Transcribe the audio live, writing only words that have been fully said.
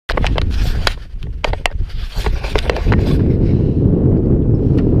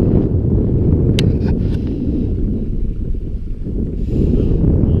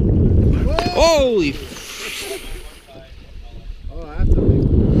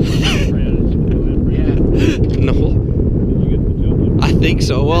think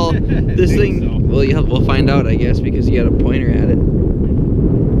so. Well, this thing. So. Well, yeah, we'll find out, I guess, because you got a pointer at it.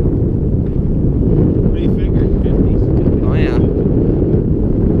 What do you figure? 50s? Oh yeah.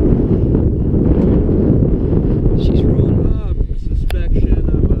 She's rolling. Suspicion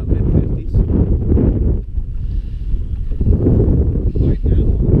of mid-50s. Right now,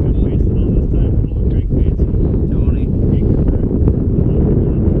 I'm wasting all this time pulling crankbaits. Tony.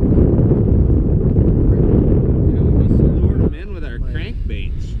 Yeah, we must have lured him in with our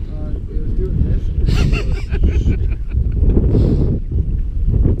crankbaits. It was doing this.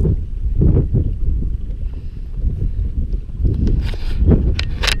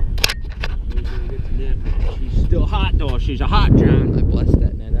 She's still hot though. She's a hot John. I blessed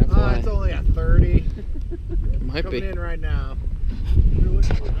that net. That's why. It's only at 30. It might Coming be. in right now. You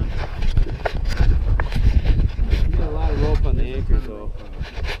got a lot of rope on the anchor though.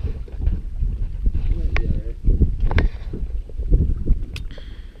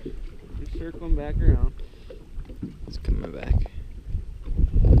 Just circling back around. It's coming back.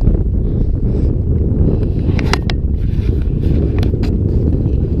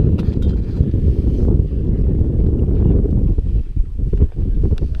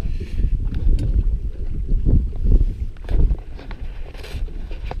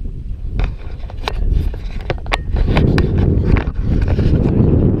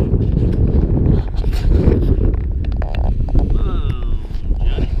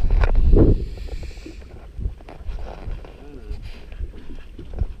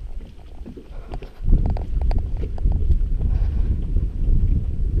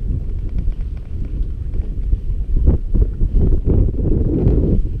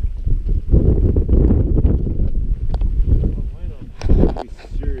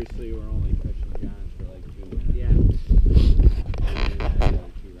 Seriously, we're only catching Johns for like 2 minutes. Yeah.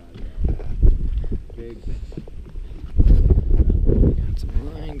 Big. Got some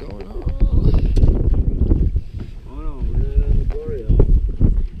line going on. Oh no, we're not on the glory hole.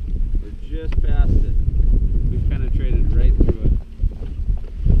 We're just past it. We've penetrated right through it.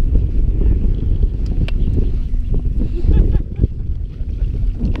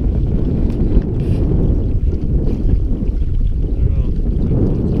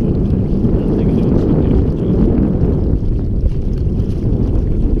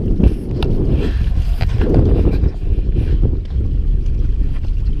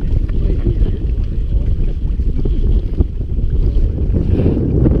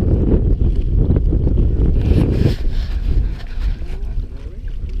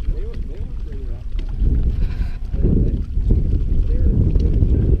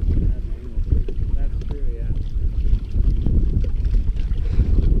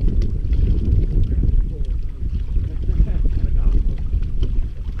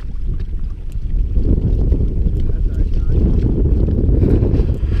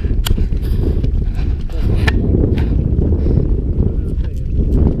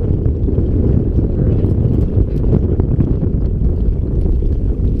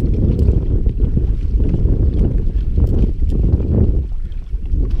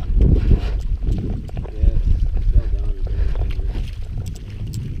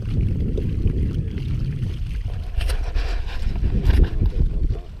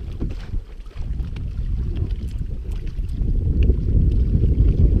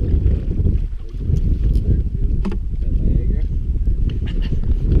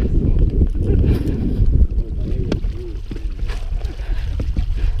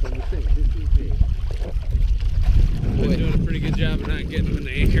 Job of not getting him in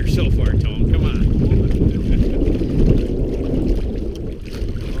the anchor so far, Tone. Come on.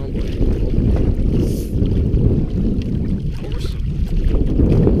 Oh boy.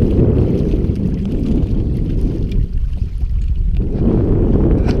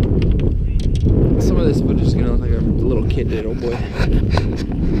 Some of this footage is gonna look like a little kid did, oh boy.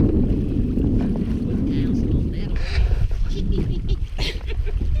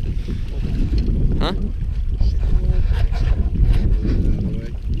 Huh?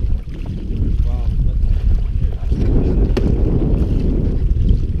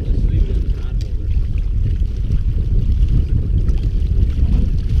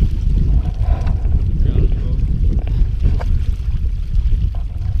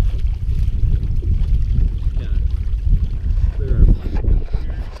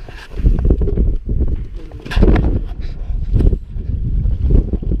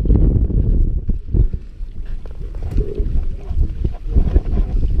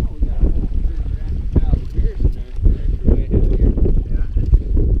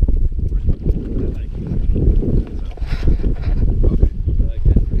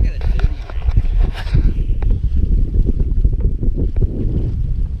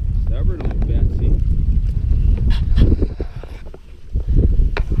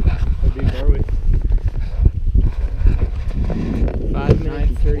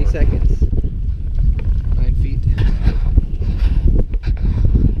 seconds. 9 feet.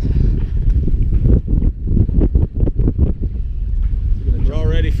 We're all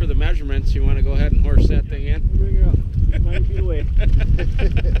ready for the measurements. You want to go ahead and horse that thing in? Bring her up. 9 feet away.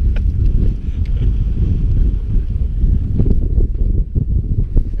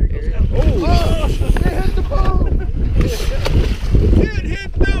 Oh! It hit the boat! It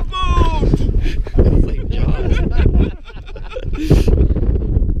hit the boat! It's like Jaws.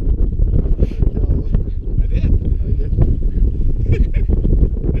 I did.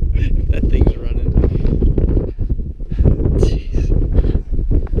 That thing's running. Jeez.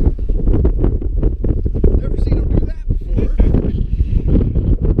 Never seen him do that before.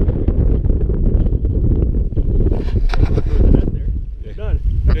 You're done.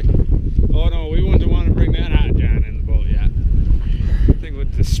 Oh no, we wouldn't want to bring that hot John in the boat yet. That thing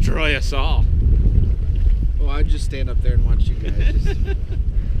would destroy us all. Oh, I'd just stand up there and watch you guys.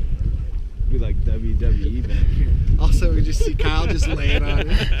 Be like WWE back here. Also, we just see Kyle just laying on it.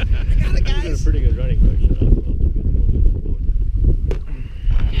 I got it, He's got a guys. pretty good running motion.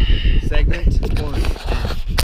 Segment 1.